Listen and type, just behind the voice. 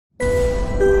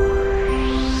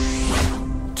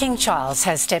King Charles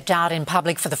has stepped out in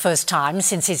public for the first time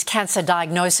since his cancer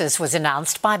diagnosis was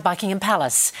announced by Buckingham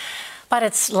Palace. But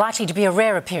it's likely to be a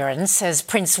rare appearance as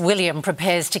Prince William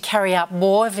prepares to carry out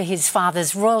more of his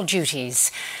father's royal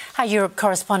duties. Our Europe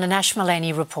correspondent Ash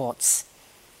Mullaney reports.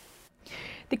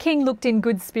 The King looked in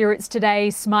good spirits today,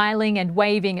 smiling and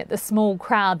waving at the small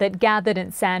crowd that gathered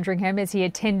at Sandringham as he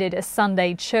attended a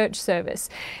Sunday church service.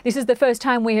 This is the first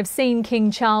time we have seen King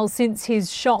Charles since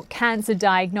his shock cancer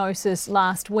diagnosis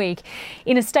last week.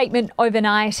 In a statement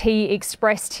overnight, he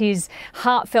expressed his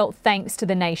heartfelt thanks to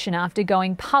the nation after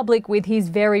going public with his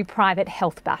very private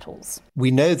health battles. We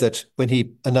know that when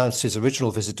he announced his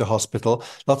original visit to hospital,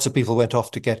 lots of people went off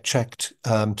to get checked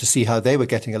to see how they were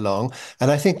getting along.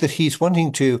 And I think that he's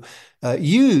wanting to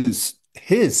use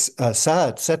his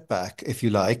sad setback, if you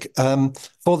like,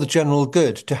 for the general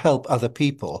good, to help other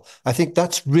people. I think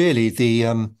that's really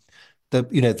the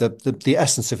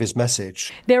essence of his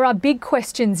message. There are big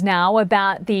questions now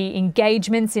about the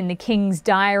engagements in the King's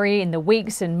diary in the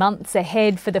weeks and months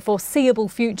ahead. For the foreseeable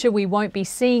future, we won't be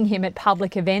seeing him at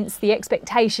public events. The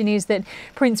expectation is that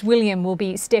Prince William will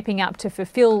be stepping up to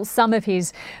fulfil some of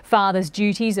his father's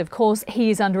duties. Of course,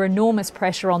 he is under enormous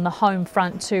pressure on the home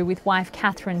front too, with wife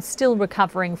Catherine still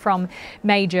recovering from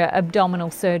major abdominal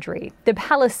surgery. The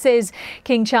palace says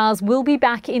King Charles will be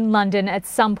back in London at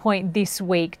some point this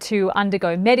week to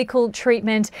undergo medical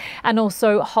treatment and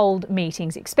also hold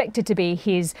meetings. Expected to be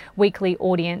his weekly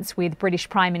audience with British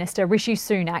Prime Minister Rishi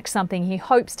Sunak, something he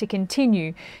hopes to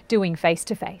continue doing face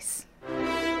to face.